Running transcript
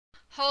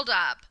Hold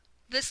up.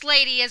 This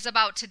lady is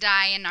about to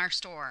die in our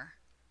store.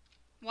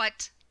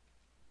 What?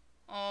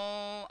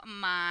 Oh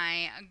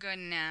my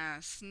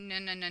goodness. No,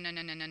 no, no, no,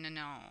 no, no, no, no,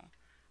 no.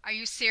 Are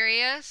you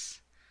serious?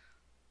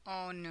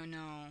 Oh, no,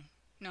 no.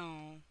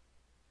 No.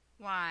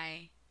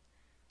 Why?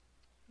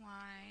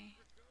 Why?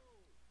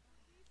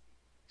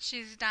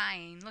 She's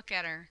dying. Look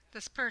at her.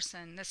 This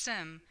person, the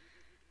Sim,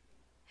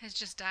 has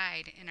just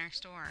died in our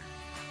store.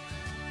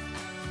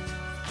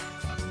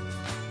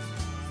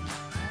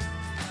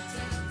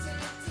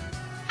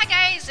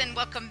 Hi guys, and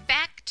welcome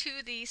back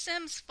to The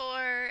Sims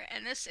 4,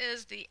 and this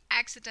is the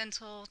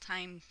Accidental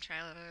Time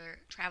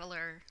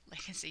Traveler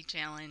Legacy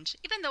Challenge.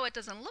 Even though it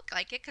doesn't look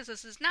like it, because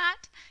this is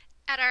not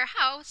at our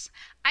house,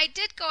 I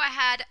did go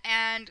ahead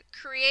and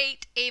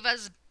create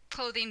Ava's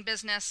clothing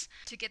business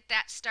to get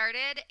that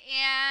started,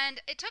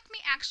 and it took me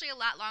actually a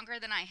lot longer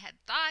than I had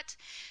thought,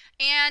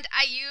 and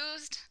I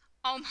used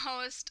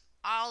almost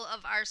all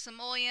of our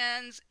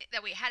simoleons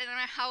that we had in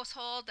our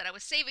household that I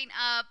was saving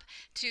up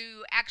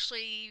to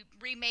actually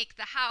remake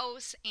the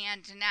house,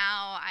 and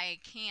now I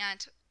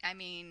can't.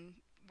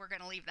 We're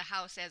going to leave the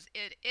house as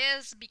it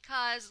is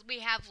because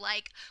we have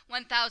like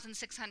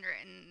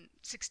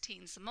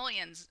 1,616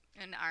 simoleons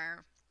in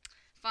our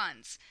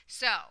funds.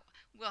 So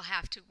we'll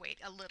have to wait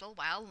a little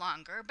while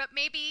longer, but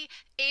maybe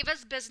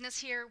Ava's business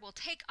here will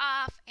take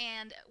off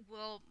and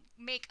we'll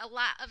make a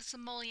lot of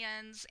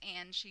simoleons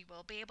and she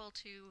will be able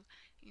to,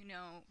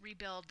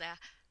 rebuild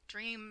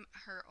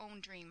her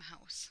own dream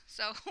house.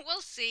 So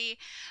we'll see.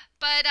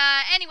 But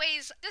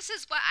anyways, this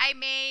is what I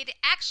made.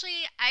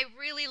 Actually, I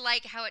really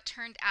like how it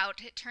turned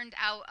out. It turned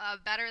out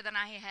better than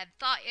I had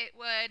thought it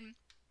would.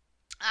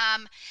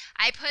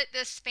 I put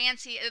this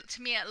fancy,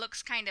 to me it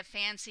looks kind of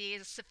fancy,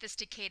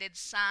 sophisticated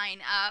sign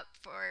up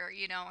for,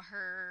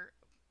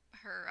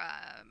 her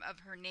of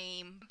her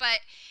name.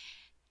 But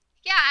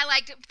yeah, I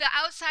liked it. The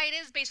outside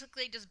is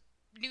basically just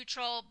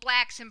neutral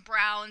blacks and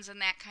browns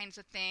and that kinds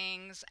of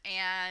things.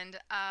 And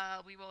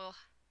we will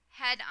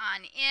head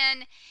on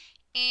in.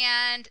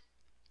 And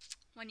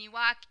when you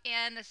walk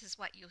in, this is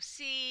what you'll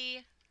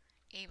see.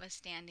 Ava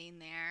standing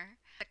there.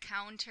 The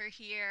counter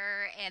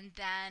here, and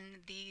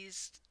then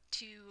these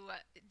two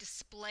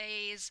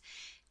displays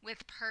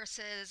with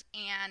purses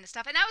and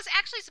stuff. And I was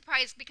actually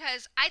surprised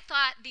because I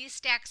thought these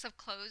stacks of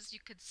clothes you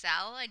could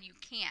sell and you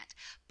can't.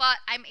 But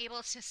I'm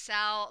able to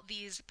sell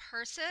these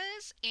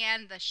purses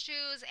and the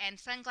shoes and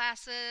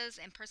sunglasses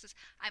and purses.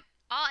 I'm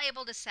all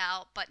able to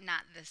sell, but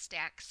not the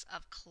stacks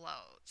of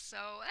clothes.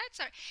 So that's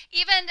all right.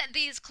 Even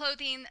these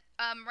clothing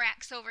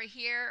racks over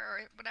here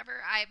or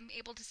whatever, I'm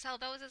able to sell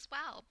those as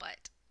well,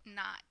 but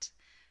not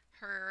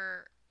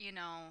her,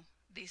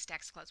 these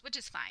stacks of clothes, which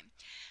is fine.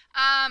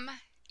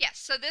 Yes,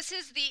 so this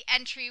is the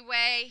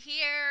entryway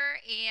here,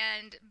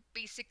 and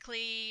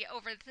basically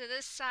over to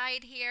this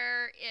side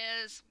here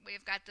is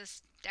we've got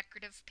this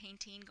decorative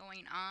painting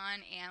going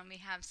on, and we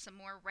have some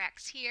more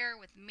racks here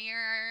with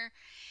mirror,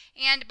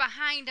 and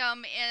behind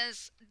them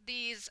is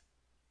these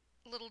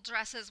little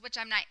dresses, which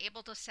I'm not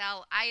able to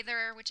sell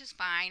either, which is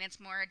fine. It's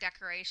more a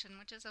decoration,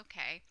 which is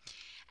okay.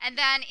 And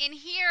then in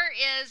here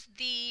is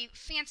the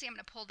fancy, I'm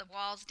going to pull the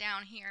walls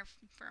down here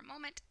for a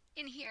moment.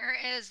 In here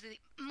is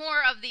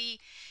more of the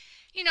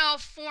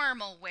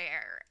formal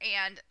wear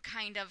and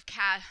kind of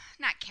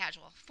not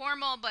casual,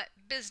 formal, but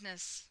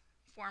business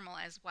formal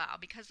as well.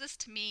 Because this,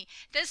 to me,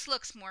 this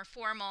looks more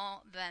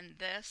formal than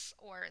this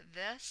or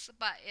this,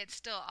 but it's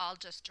still all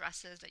just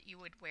dresses that you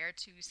would wear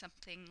to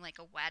something like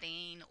a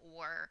wedding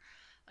or,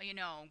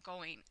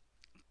 going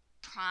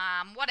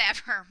prom,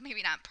 whatever.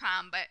 Maybe not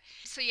prom, but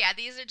so yeah,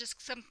 these are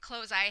just some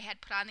clothes I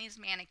had put on these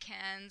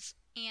mannequins.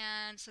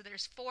 And so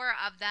there's 4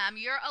 of them.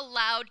 You're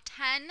allowed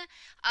 10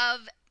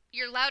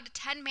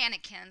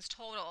 mannequins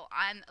total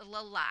on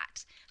the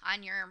lot,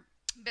 on your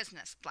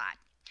business lot.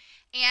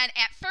 And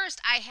at first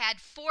I had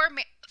 4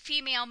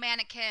 female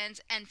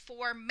mannequins and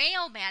 4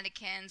 male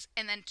mannequins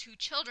and then 2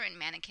 children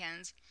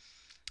mannequins.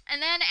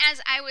 And then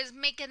as I was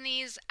making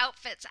these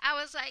outfits, I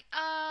was like,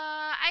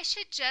 I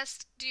should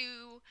just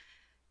do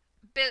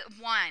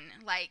one,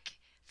 like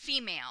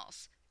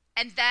females.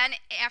 And then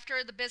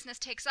after the business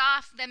takes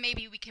off, then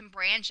maybe we can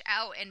branch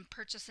out and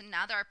purchase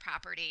another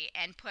property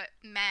and put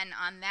men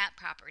on that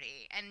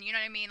property. And you know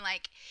what I mean?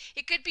 Like,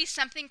 it could be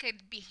something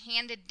could be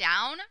handed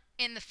down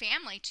in the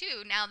family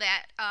too. Now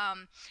that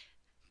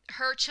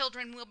her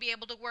children will be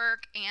able to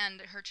work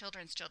and her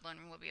children's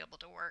children will be able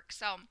to work.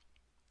 So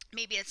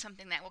maybe it's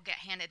something that will get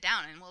handed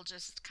down and we'll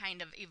just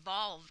kind of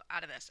evolve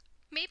out of this.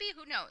 Maybe,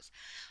 who knows?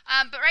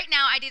 But right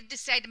now I did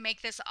decide to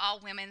make this all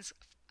women's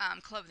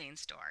clothing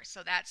store.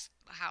 So that's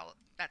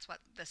what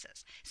this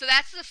is. So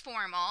that's the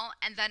formal,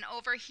 and then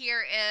over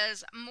here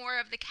is more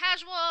of the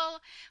casual.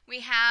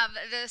 We have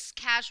this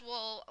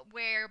casual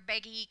wear,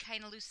 baggy,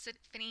 kind of loose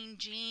fitting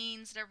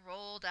jeans that are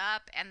rolled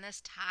up, and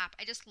this top.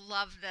 I just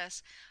love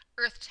this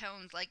earth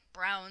tones like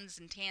browns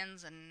and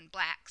tans and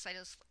blacks. I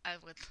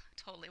would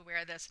totally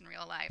wear this in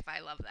real life. I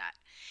love that.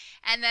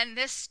 And then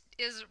this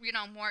is,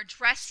 more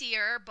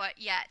dressier, but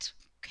yet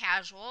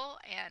casual,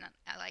 and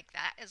I like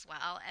that as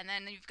well. And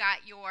then you've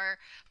got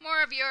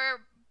more of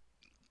your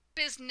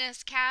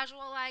business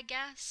casual, I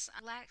guess.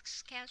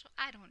 Relaxed casual.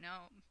 I don't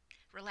know.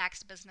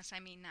 Relaxed business, I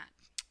mean, not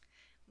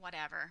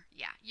whatever.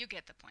 Yeah, you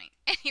get the point.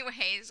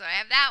 Anyway, so I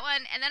have that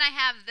one, and then I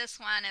have this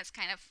one. It's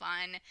kind of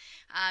fun.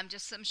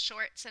 Just some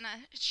shorts and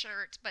a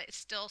shirt, but it's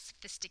still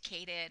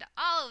sophisticated.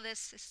 All of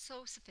this is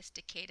so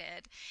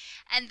sophisticated.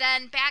 And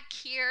then back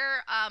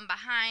here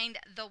behind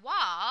the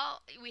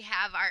wall, we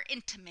have our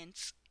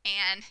intimates.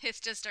 And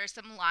it's just our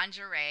some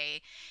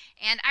lingerie,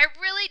 and I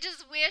really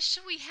just wish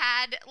we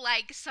had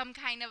like some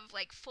kind of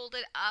like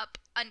folded up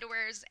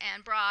underwears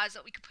and bras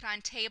that we could put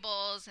on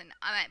tables and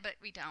but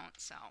we don't.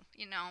 So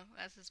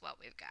this is what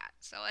we've got.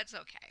 So it's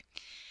okay.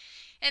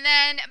 And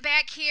then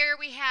back here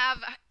we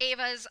have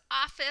Ava's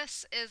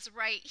office is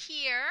right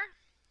here,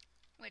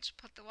 which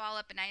put the wall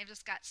up, and I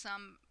just got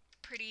some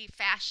pretty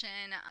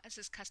fashion. This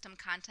is custom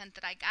content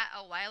that I got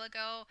a while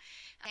ago,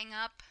 hanging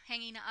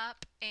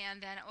up,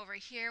 and then over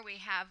here we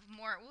have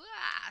more.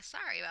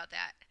 Sorry about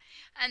that.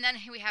 And then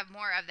we have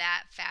more of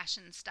that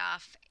fashion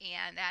stuff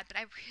and that, but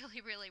I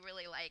really, really,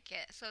 really like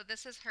it. So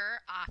this is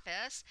her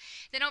office.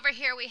 Then over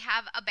here we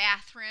have a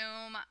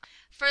bathroom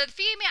for the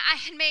female. I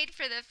had made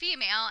for the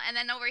female, and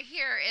then over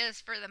here is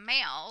for the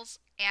males,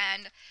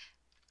 and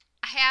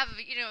I have,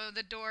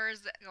 the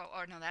doors that go,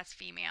 oh no, that's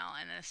female,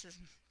 and this is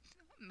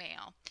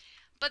male.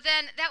 But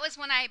then that was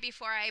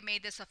before I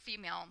made this a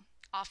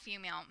all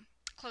female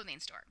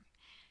clothing store.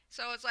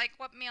 So it's like,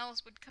 what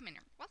males would come in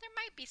here? Well, there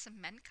might be some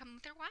men come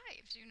with their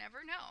wives. You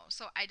never know.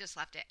 So I just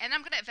left it. And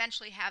I'm going to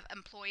eventually have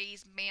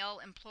male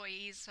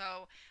employees.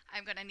 So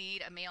I'm going to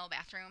need a male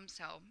bathroom.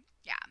 So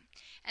yeah.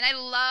 And I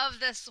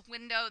love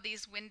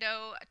these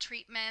window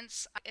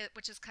treatments,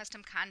 which is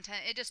custom content.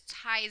 It just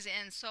ties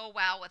in so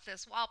well with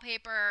this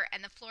wallpaper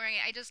and the flooring.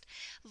 I just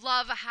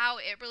love how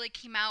it really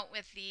came out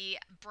with the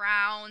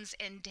browns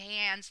and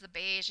tans, the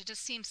beige. It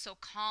just seems so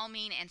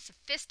calming and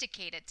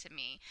sophisticated to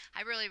me.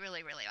 I really,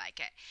 really, really like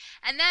it.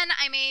 And then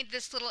I made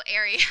this little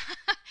area.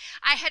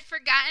 I had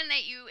forgotten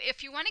that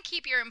if you want to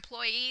keep your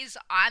employees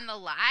on the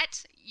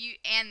lot,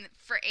 and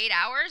for 8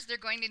 hours, they're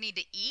going to need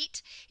to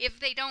eat. If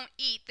they don't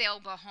eat, they'll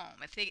go home.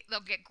 They'll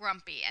get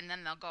grumpy, and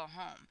then they'll go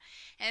home.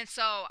 And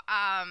so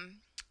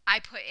I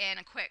put in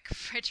a quick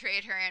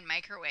refrigerator and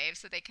microwave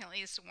so they can at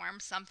least warm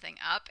something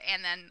up,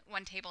 and then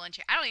one table and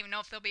chair. I don't even know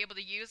if they'll be able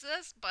to use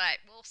this, but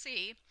we'll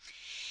see.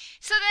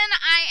 So then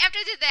after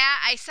I did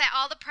that, I set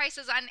all the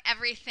prices on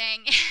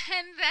everything,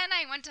 and then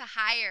I went to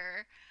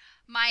hire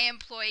my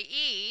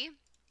employee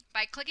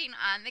by clicking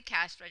on the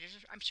cash register.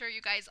 I'm sure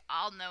you guys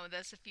all know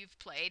this if you've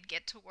played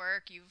Get to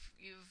Work.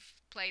 You've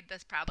played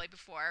this probably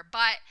before.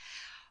 But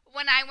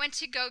when I went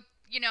to go,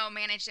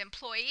 manage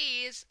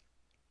employees,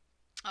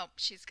 oh,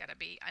 she's got to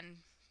be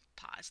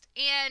unpaused.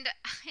 And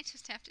I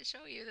just have to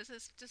show you. This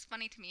is just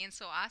funny to me and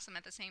so awesome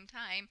at the same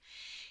time.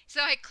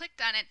 So I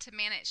clicked on it to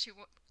manage.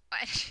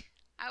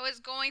 I was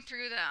going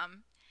through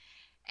them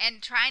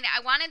and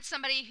I wanted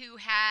somebody who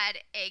had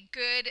a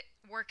good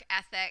work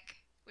ethic,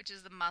 which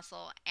is the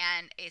muscle,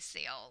 and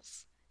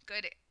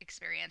good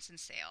experience in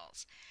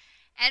sales.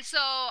 And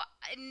so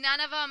none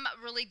of them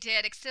really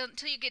did,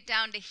 until you get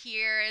down to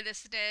here.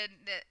 This did,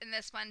 and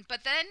this one.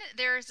 But then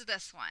there's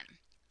this one.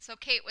 So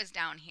Kate was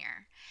down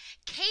here.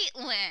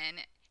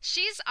 Caitlin,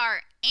 she's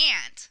our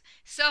aunt.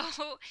 So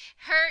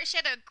she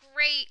had a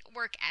great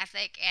work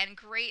ethic and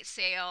great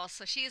sales.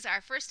 So she's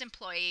our first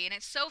employee, and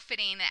it's so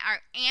fitting that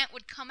our aunt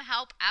would come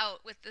help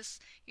out with this,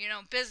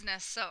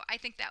 business. So I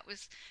think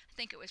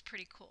it was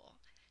pretty cool.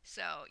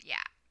 So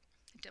yeah,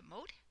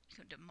 demote. You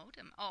can demote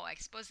them. Oh, I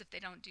suppose if they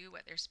don't do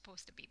what they're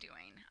supposed to be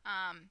doing.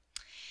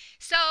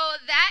 So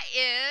that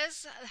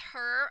is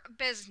her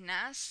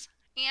business.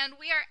 And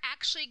we are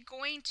actually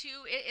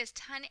it is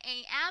 10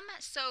 a.m.,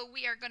 so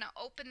we are going to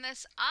open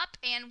this up,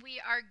 and we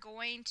are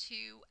going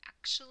to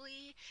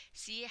actually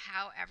see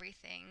how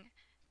everything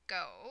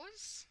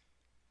goes.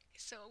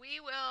 So we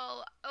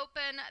will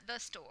open the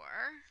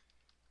store,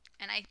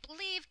 and I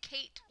believe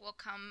Kate will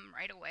come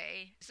right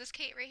away. Is this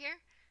Kate right here?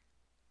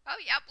 Oh,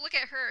 yep, look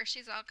at her.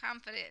 She's all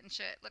confident and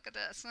shit. Look at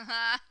this.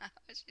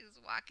 She's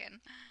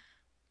walking.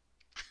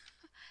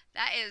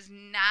 That is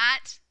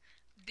not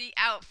the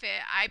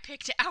outfit I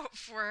picked out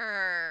for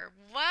her.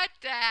 What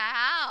the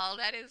hell?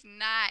 That is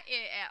not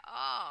it at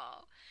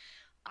all.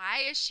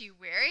 Why is she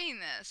wearing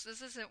this?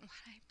 This isn't what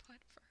I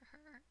put for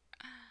her.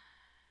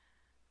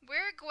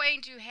 We're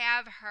going to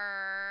have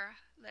her,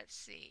 let's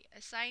see,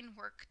 assign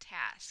work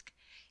task.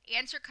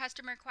 Answer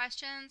customer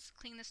questions,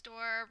 clean the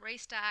store,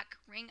 restock,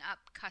 ring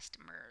up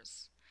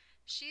customers.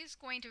 She's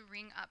going to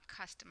ring up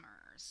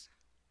customers.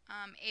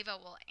 Ava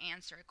will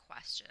answer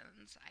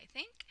questions, I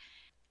think.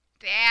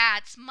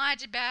 That's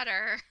much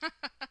better.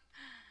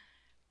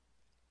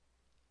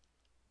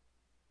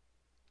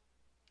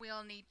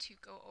 We'll need to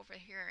go over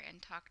here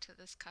and talk to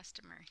this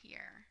customer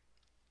here.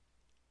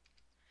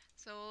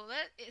 So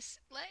let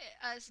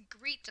us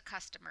greet the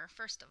customer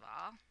first of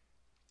all.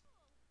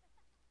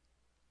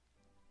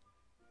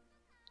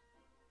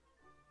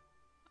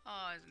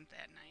 Oh, isn't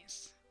that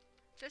nice?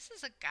 This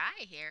is a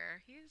guy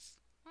here. He's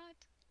what?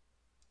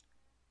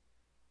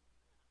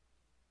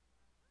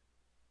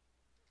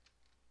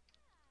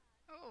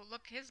 Oh,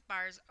 look, his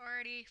bar's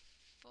already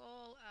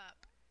full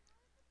up.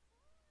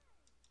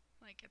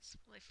 Like it's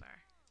really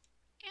far.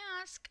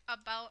 Ask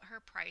about her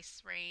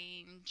price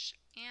range,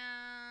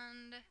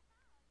 and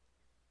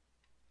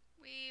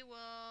we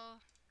will,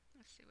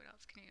 let's see, what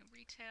else can you,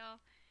 retail,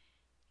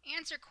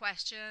 answer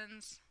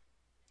questions,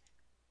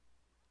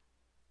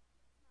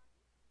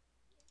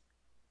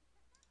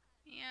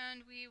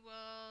 and we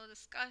will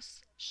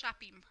discuss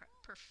shopping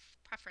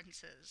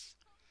preferences.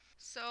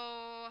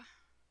 So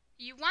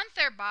you want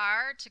their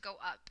bar to go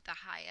up the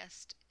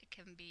highest it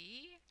can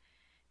be.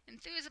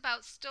 Enthuse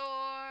about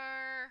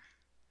store,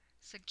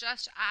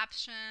 suggest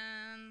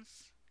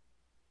options.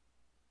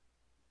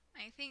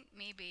 I think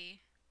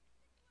maybe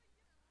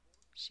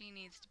she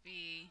needs to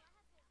be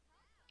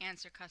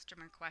answer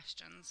customer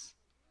questions.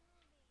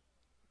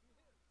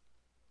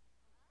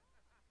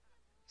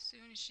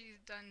 Soon as she's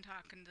done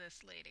talking to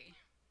this lady.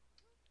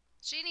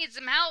 She needs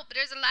some help.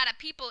 There's a lot of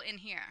people in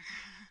here.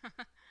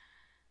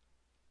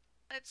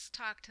 Let's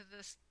talk to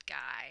this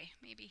guy.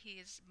 Maybe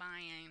he's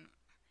buying.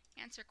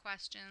 Answer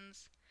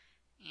questions.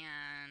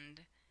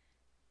 And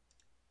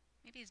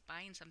maybe he's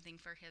buying something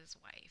for his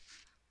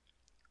wife.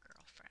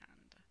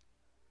 Girlfriend.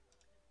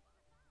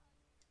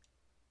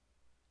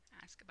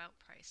 Ask about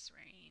price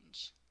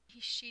range.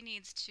 She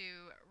needs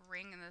to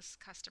ring this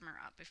customer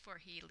up before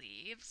he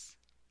leaves.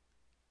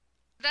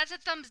 That's a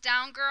thumbs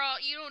down, girl.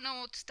 You don't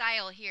know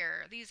style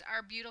here. These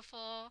are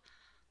beautiful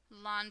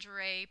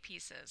lingerie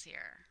pieces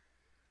here.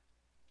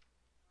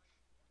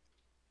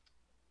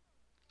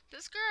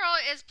 This girl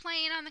is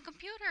playing on the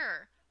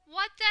computer.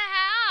 What the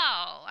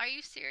hell? Are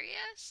you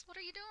serious? What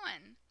are you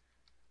doing?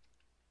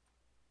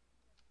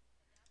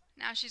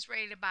 Now she's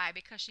ready to buy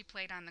because she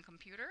played on the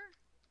computer?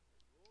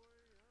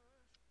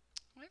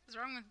 What is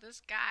wrong with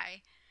this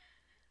guy?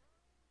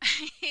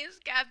 He's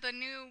got the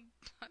new,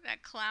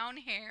 that clown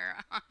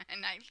hair on,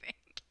 I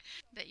think,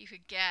 that you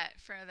could get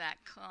for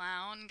that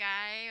clown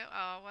guy.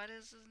 Oh, what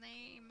is his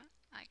name?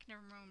 I can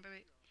never remember.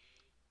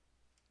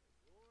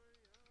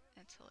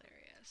 It's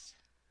hilarious.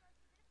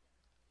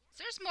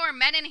 There's more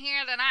men in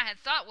here than I had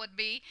thought would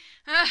be.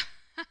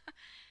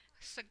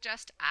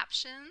 Suggest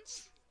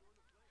options.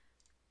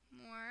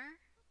 More.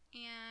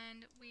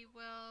 And we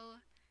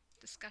will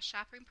discuss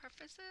shopping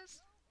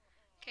preferences.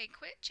 Okay,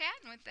 quit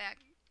chatting with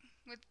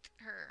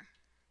her.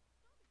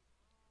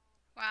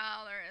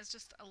 Wow, there is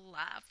just a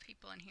lot of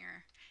people in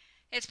here.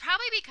 It's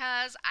probably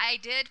because I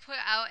did put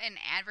out an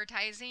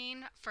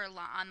advertising for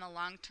on the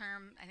long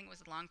term. I think it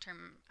was the long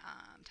term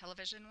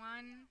television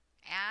one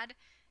ad,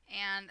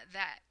 and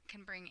that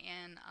can bring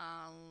in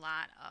a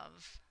lot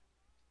of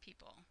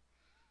people.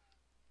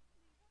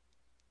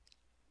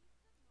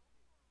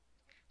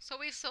 So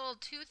we've sold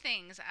 2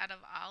 things out of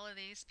all of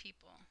these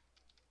people.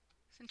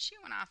 Since she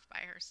went off by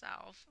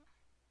herself.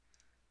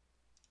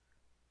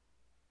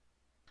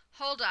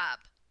 Hold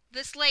up.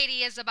 This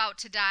lady is about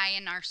to die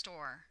in our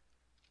store.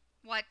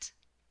 What?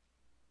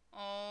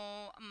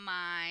 Oh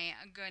my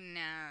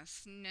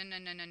goodness. No, no,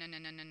 no, no, no, no,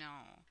 no, no,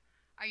 no.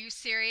 Are you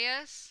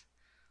serious?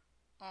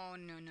 Oh,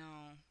 no,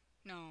 no.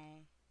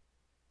 No.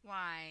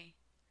 Why?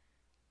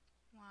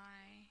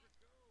 Why?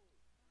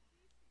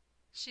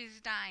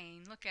 She's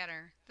dying. Look at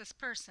her. This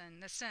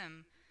person, the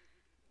Sim,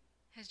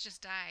 has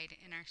just died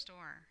in our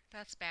store.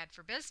 That's bad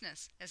for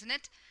business, isn't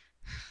it?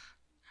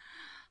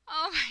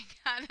 Oh my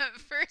god, the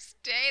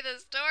first day the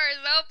store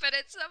is open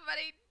and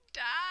somebody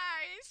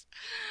dies.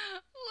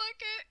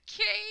 Look at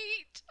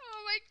Kate.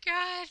 Oh my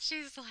god,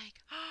 she's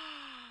like,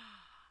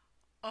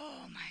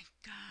 oh my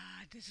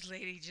god, this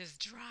lady just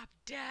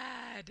dropped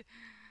dead.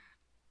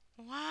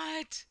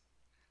 What?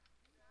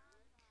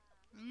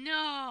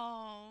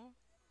 No.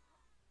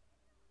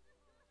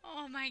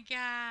 Oh my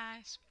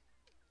gosh.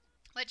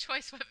 What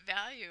choice, what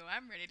value?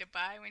 I'm ready to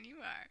buy when you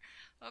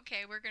are.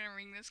 Okay, we're going to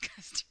ring this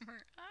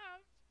customer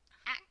up.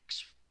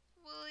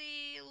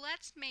 Actually,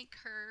 let's make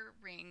her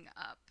ring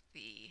up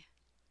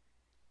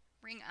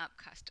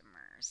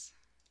customers.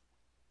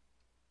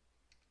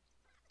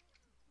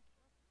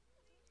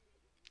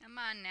 Come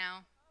on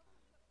now.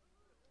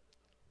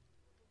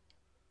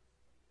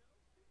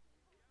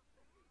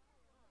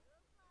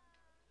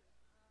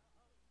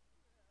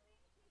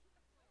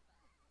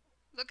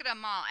 Look at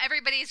them all.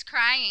 Everybody's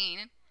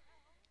crying.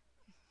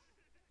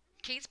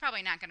 Kate's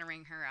probably not going to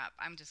ring her up.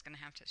 I'm just going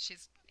to have to.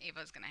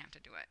 Ava's going to have to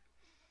do it.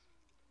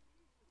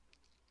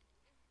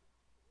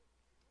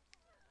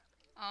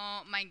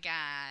 Oh my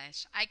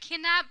gosh. I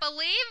cannot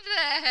believe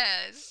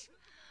this.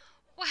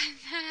 What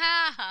the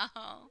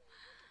hell?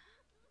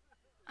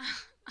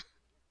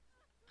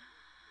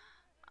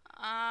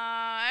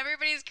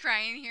 Everybody's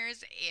crying.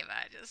 Here's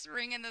Ava just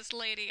ringing this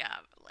lady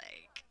up.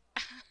 Like,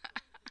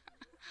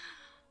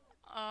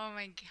 oh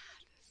my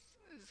god,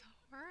 this is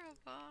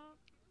horrible.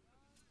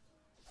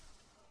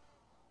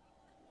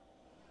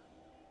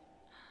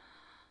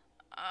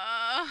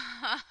 Uh,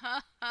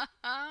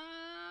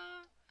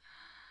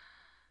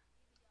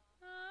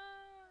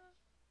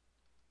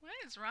 what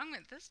is wrong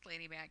with this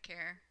lady back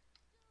here?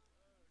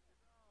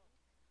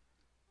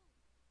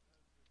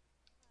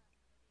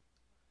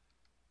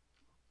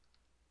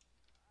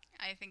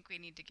 I think we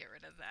need to get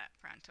rid of that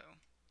pronto.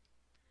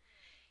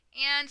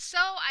 And so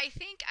I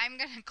think I'm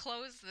going to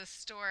close this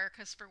store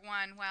because, for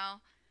one,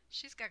 well,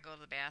 she's got to go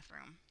to the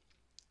bathroom.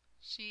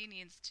 She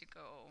needs to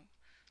go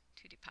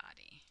to the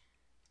potty.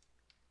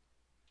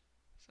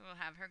 So we'll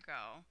have her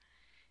go.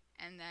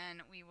 And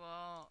then we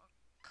will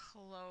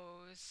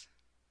close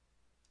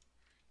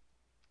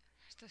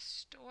the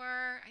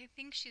store. I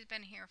think she's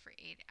been here for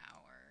 8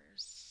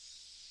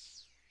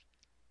 hours.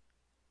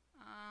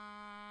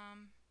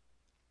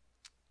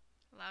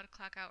 Allowed to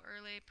clock out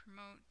early.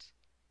 Promote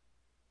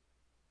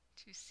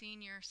to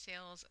senior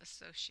sales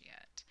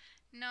associate.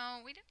 No,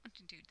 we don't want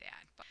to do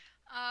that. But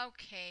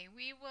okay,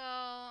 we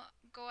will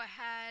go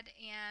ahead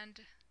and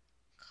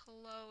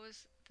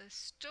close the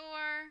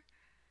store.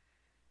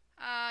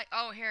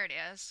 Oh, here it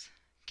is.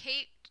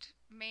 Kate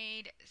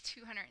made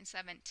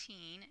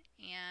 217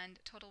 and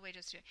total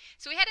wages.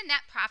 So we had a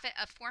net profit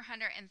of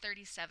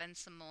 437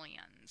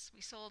 simoleons.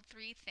 We sold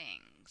 3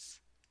 things.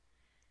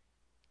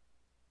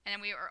 And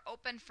we were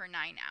open for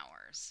 9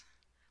 hours.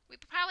 We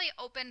probably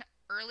open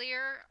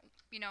earlier,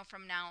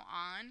 from now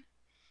on.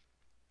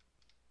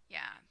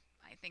 Yeah,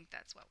 I think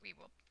that's what we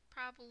will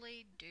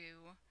probably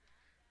do.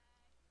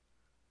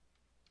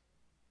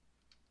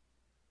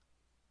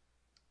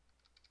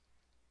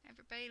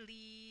 Everybody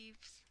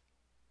leaves.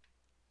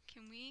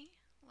 Can we,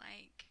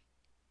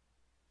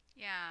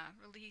 yeah,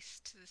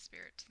 release to the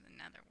spirit to the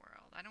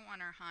netherworld? I don't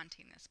want her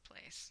haunting this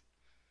place.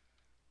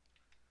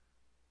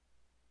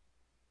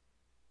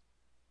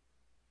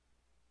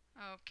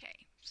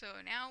 Okay, so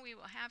now we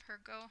will have her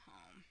go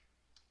home.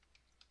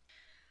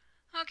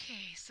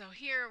 Okay, so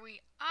here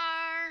we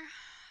are.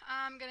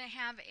 I'm going to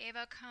have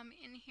Ava come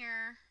in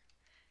here.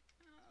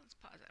 Let's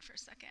pause that for a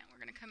second.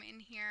 We're going to come in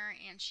here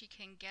and she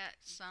can get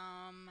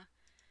some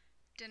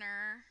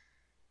dinner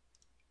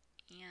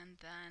and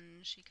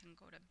then she can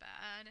go to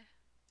bed.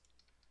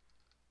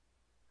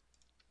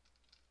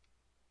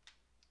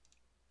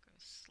 Go to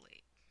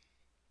sleep.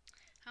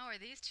 How are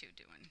these two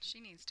doing?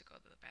 She needs to go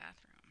to the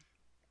bathroom.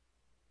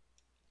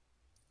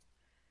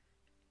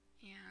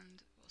 And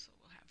also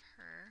we'll have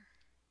her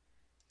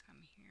come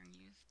here and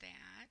use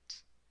that.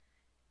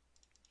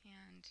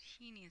 And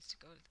he needs to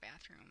go to the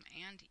bathroom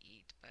and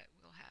eat, but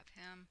we'll have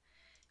him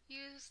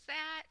use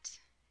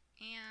that.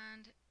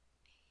 And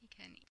he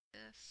can eat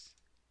this.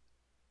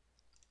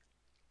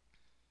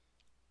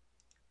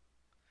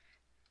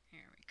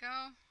 Here we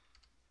go.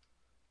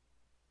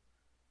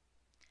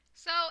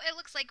 So it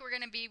looks like we're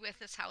going to be with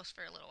this house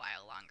for a little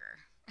while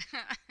longer.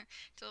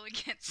 Till we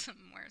get some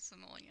more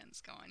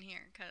simoleons going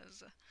here,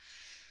 because,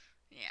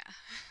 yeah.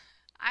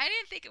 I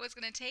didn't think it was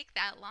going to take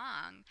that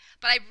long,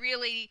 but I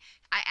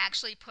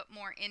actually put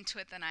more into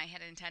it than I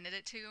had intended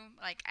it to.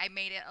 Like, I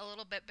made it a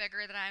little bit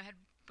bigger than I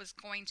was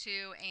going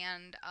to,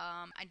 and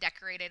I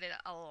decorated it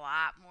a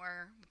lot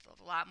more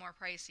with a lot more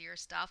pricier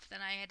stuff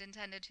than I had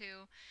intended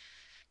to.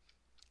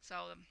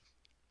 So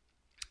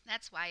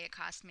that's why it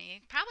cost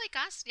me. Probably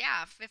cost,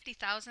 yeah,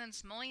 50,000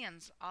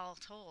 simoleons all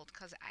told,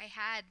 because I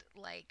had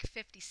like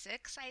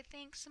 56, I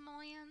think,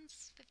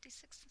 simoleons,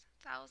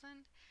 56,000.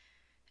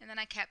 And then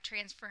I kept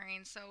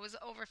transferring, so it was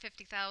over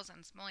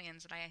 50,000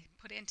 simoleons that I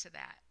put into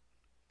that,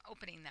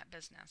 opening that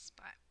business.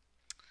 But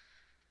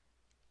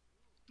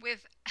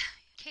with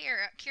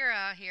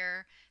Kira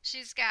here,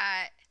 she's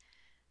got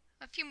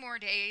a few more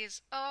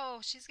days.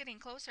 Oh, she's getting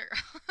closer.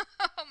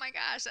 Oh my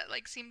gosh, that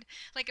seemed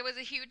like it was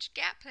a huge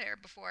gap there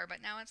before,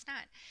 but now it's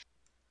not.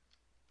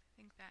 I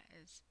think that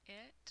is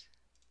it.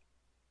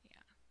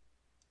 Yeah.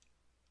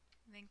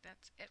 I think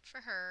that's it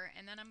for her.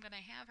 And then I'm going to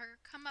have her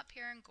come up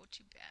here and go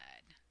to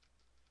bed.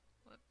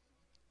 Whoop.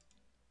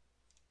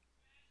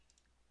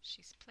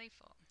 She's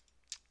playful.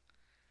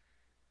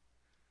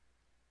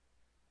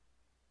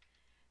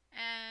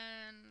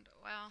 And,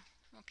 well,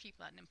 we'll keep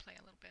letting him play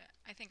a little bit.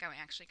 I think I'm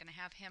actually going to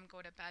have him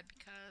go to bed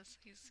because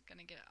he's going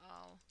to get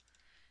all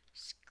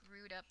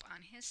screwed up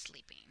on his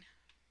sleeping.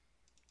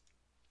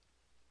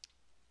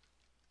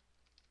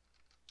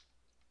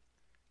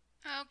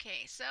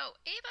 Okay, so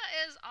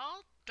Ava is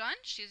all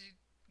done. She's,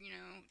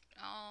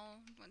 all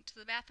went to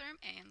the bathroom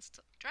and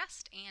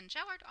dressed and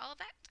showered, all of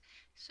that.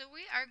 So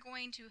we are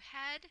going to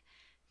head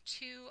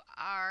to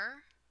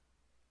our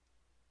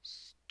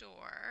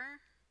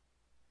store.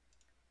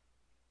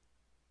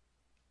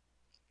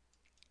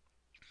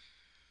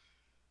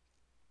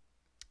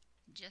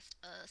 Just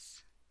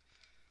us.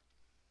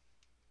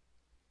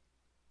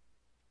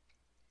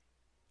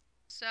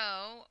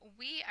 So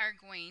we are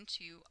going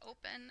to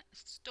open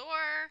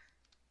store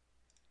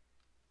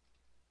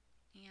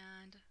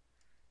and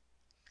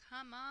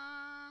come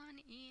on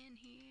in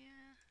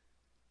here.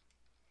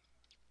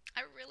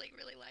 I really,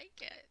 really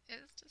like it.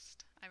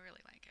 I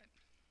really like it.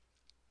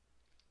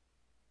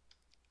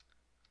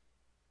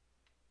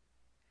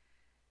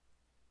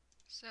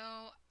 So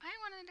I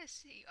wanted to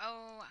see,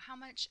 how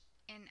much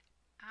an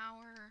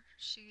hour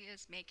she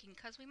is making,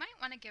 because we might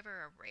want to give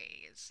her a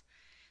raise.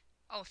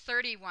 Oh,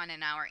 31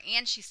 an hour,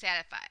 and she's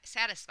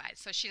satisfied,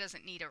 so she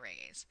doesn't need a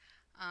raise.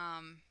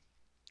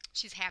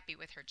 She's happy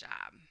with her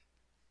job,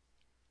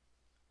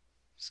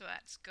 so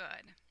that's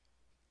good.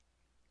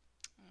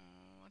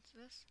 Oh, what's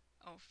this?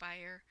 Oh,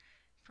 fire,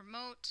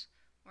 promote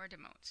or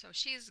demote. So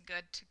she's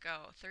good to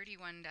go.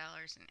 $31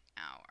 an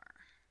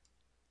hour.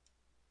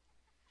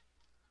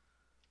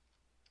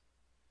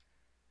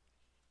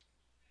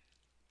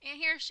 And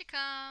here she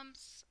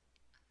comes.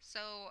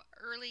 So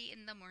early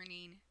in the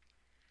morning.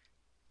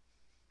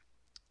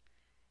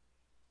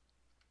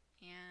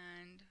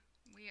 And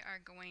we are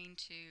going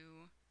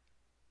to,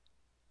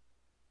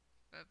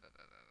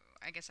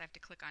 I guess I have to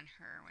click on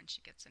her when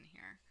she gets in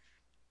here.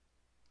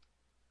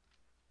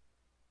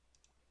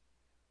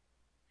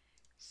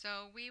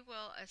 So we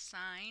will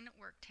assign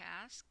work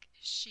task.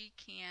 She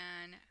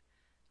can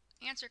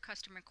answer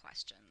customer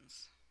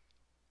questions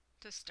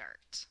to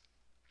start.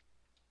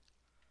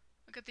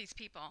 Look at these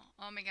people.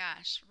 Oh my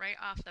gosh, right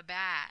off the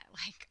bat,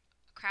 like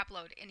crap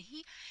load. And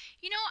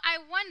I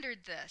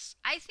wondered this.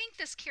 I think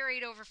this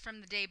carried over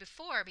from the day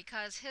before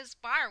because his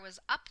bar was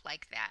up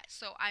like that.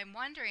 So I'm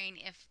wondering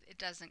if it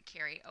doesn't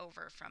carry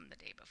over from the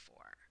day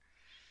before.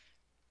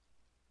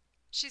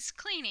 She's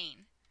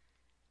cleaning.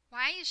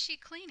 Why is she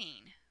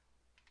cleaning?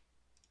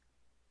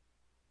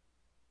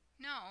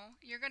 No,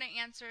 you're going to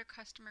answer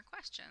customer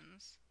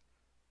questions.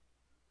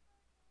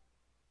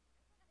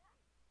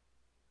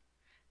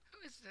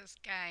 Who is this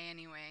guy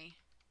anyway?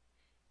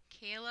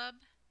 Caleb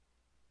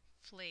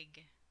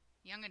Flig,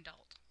 young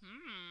adult.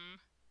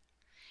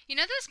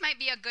 This might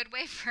be a good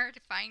way for her to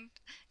find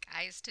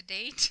guys to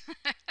date.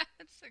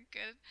 That's a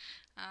good.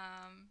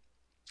 Um,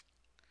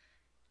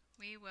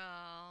 we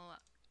will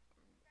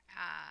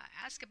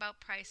ask about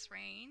price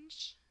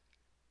range.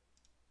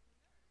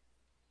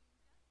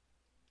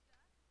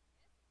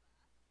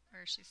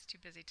 Or she's too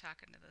busy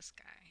talking to this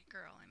guy.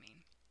 Girl, I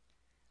mean.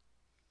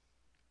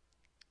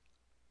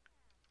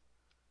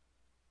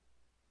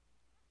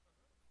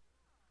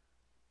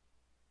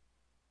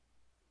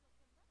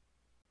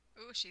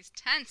 Ooh, she's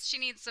tense. She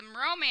needs some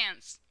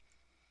romance.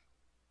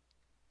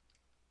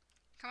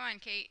 Come on,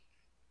 Kate.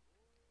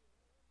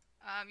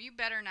 You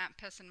better not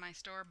piss in my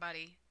store,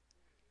 buddy.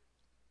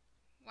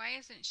 Why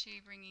isn't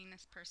she ringing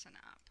this person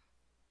up?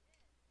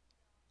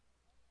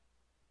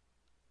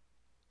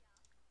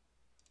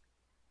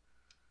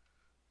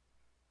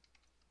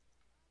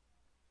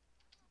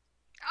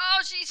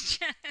 Oh, she's just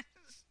slapped.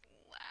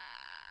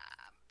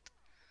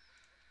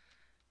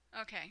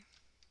 Okay.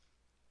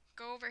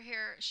 Go over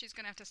here. She's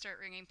going to have to start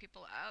ringing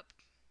people up.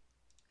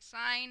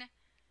 Sign.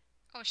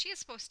 Oh, she is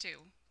supposed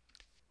to.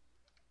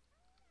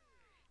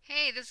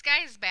 Hey, this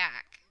guy's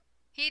back.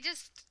 He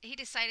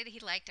decided he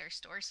liked our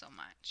store so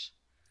much.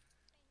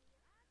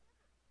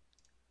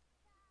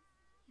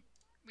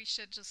 We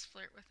should just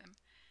flirt with him.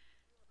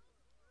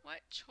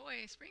 What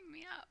choice? Ring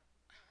me up.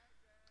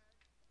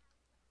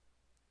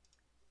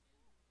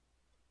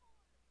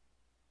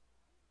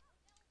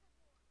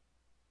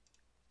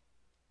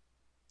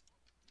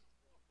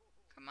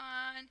 Come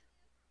on.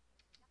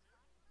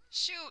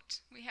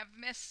 Shoot, we have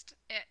missed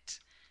it.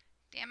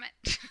 Damn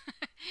it.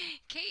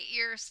 Kate,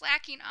 you're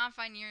slacking off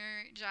on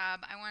your job.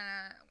 I want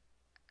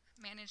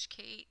to manage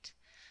Kate.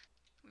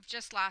 We've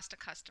just lost a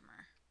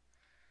customer.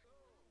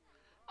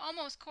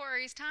 Almost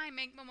Corey's time.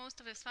 Make the most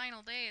of his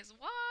final days.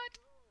 What?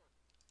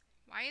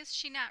 Why is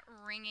she not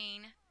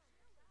ringing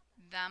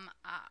them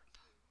up?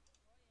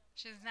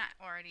 She's not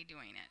already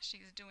doing it.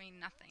 She's doing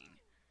nothing.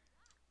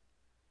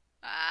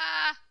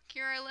 Ah,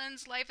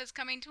 Carolyn's life is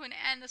coming to an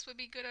end. This would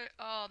be good.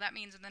 Oh, that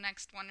means in the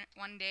next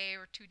one day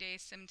or 2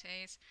 days, sim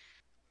days.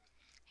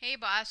 Hey,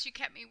 boss, you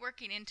kept me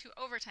working into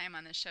overtime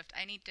on this shift.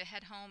 I need to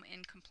head home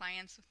in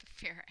compliance with the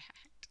Fair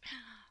Act.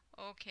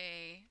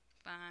 Okay,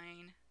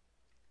 fine.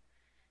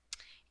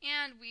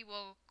 And we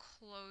will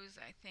close,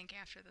 I think,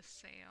 after the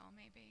sale,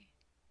 maybe.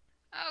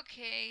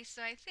 Okay,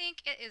 so I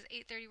think it is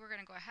 8:30. We're going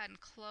to go ahead and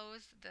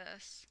close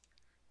this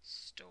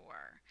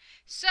store.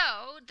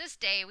 So this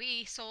day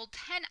we sold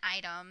 10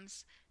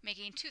 items,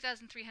 making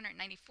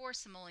 2,394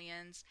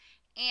 simoleons,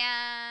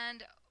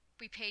 and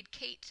we paid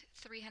Kate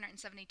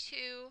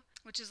 372,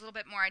 which is a little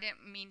bit more. I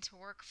didn't mean to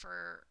work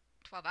for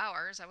 12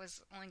 hours. I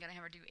was only going to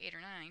have her do 8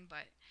 or 9,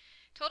 but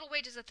total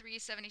wages of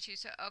 372.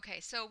 So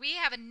okay, so we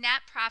have a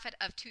net profit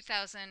of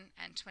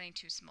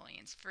 2,022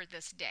 simoleons for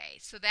this day.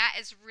 So that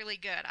is really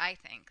good, I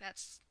think.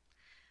 That's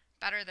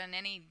better than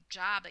any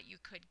job that you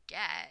could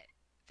get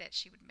that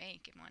she would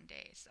make in one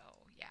day. So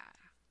yeah.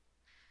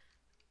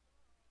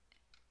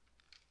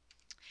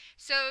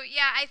 So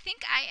yeah, I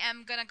think I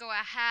am gonna go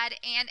ahead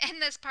and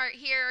end this part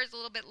here. It's a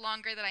little bit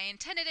longer than I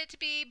intended it to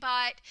be,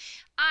 but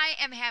I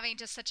am having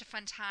just such a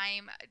fun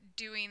time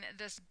doing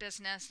this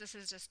business. This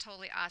is just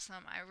totally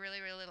awesome. I really,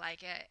 really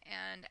like it.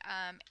 And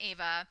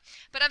Ava,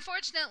 but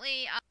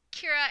unfortunately,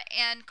 Kira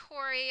and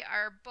Corey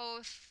are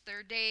both,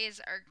 their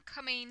days are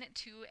coming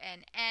to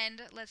an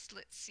end. Let's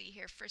see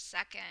here for a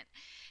second.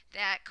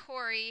 That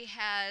Corey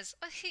has,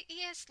 well,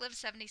 he has lived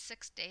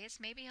 76 days.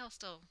 Maybe he'll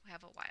still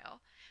have a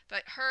while.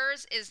 But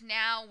hers is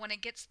now, when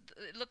it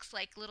looks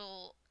like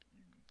little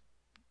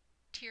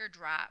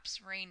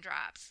teardrops,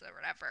 raindrops, or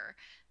whatever.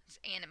 It's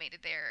animated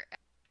there.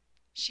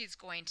 She's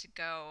going to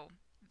go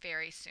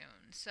very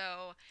soon.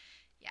 So,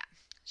 yeah.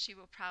 She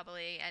will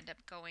probably end up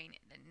going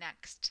in the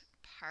next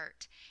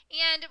part.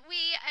 And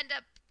we end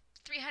up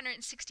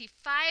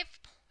 365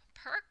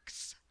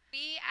 perks.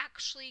 We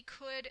actually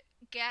could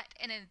get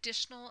an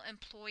additional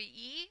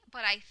employee,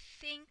 but I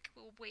think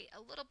we'll wait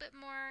a little bit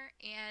more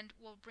and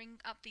we'll bring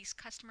up these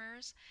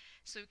customers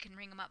so we can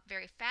ring them up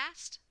very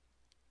fast.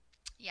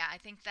 Yeah, I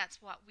think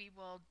that's what we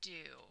will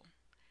do.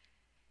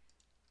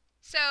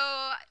 So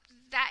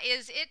that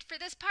is it for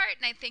this part,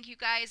 and I thank you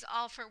guys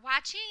all for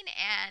watching,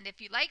 and if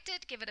you liked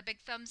it, give it a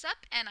big thumbs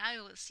up, and I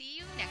will see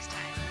you next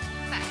time.